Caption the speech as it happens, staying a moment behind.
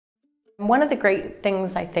One of the great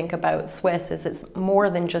things I think about SUISS is it's more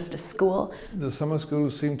than just a school. The summer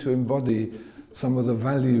schools seem to embody some of the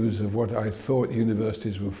values of what I thought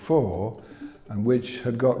universities were for, and which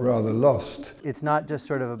had got rather lost. It's not just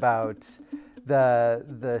sort of about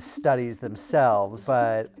the studies themselves,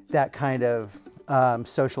 but that kind of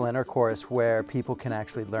social intercourse where people can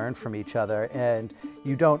actually learn from each other, and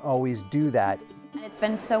you don't always do that. And it's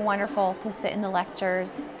been so wonderful to sit in the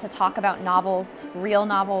lectures, to talk about novels, real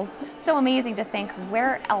novels. So amazing to think,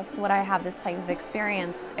 where else would I have this type of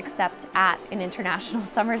experience except at an international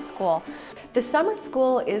summer school? The summer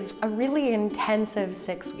school is a really intensive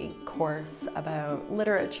 6-week course about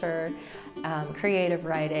literature, creative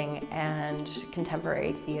writing, and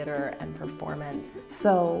contemporary theatre and performance.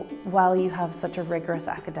 So while you have such a rigorous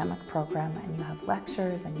academic program and you have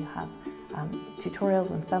lectures and you have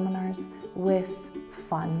tutorials and seminars with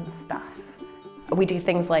fun stuff. We do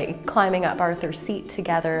things like climbing up Arthur's Seat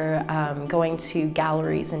together, going to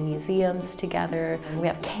galleries and museums together. We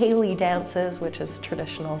have ceilidh dances, which is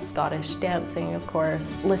traditional Scottish dancing, of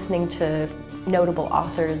course. Listening to notable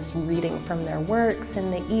authors reading from their works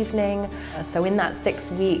in the evening. So in that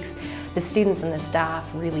 6 weeks, the students and the staff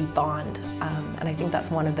really bond. And I think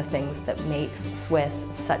that's one of the things that makes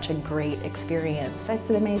SUISS such a great experience. It's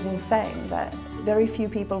an amazing thing that very few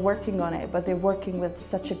people working on it, but they're working with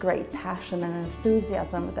such a great passion and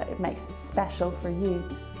enthusiasm that it makes it special for you.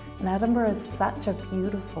 And Edinburgh is such a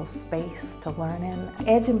beautiful space to learn in.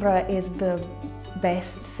 Edinburgh is the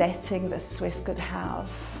best setting that SUISS could have.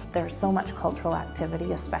 There's so much cultural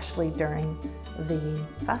activity, especially during the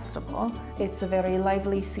festival. It's a very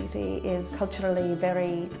lively city, is culturally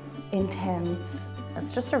very intense.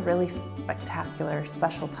 It's just a really spectacular,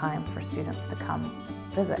 special time for students to come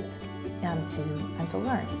visit and to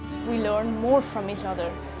learn. We learn more from each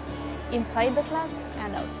other, inside the class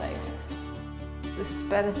and outside. The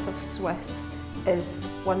spirit of SUISS is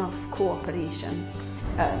one of cooperation,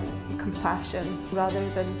 compassion, rather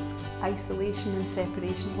than isolation and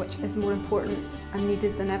separation, which is more important and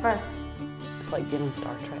needed than ever. It's like being in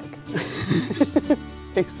Star Trek.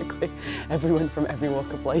 Basically, everyone from every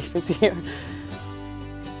walk of life is here.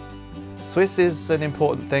 SUISS is an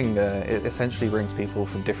important thing. It essentially brings people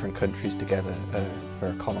from different countries together for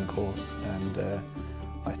a common cause, and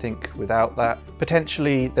I think without that,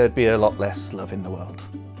 potentially there'd be a lot less love in the world.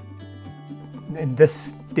 In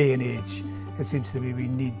this day and age, it seems to me we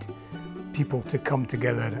need people to come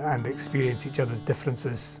together and experience each other's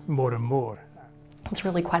differences more and more. It's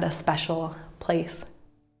really quite a special place.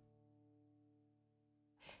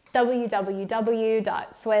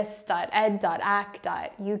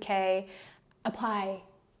 www.swiss.ed.ac.uk. Apply.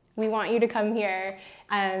 We want you to come here.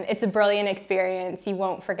 It's a brilliant experience. You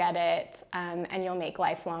won't forget it, and you'll make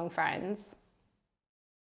lifelong friends.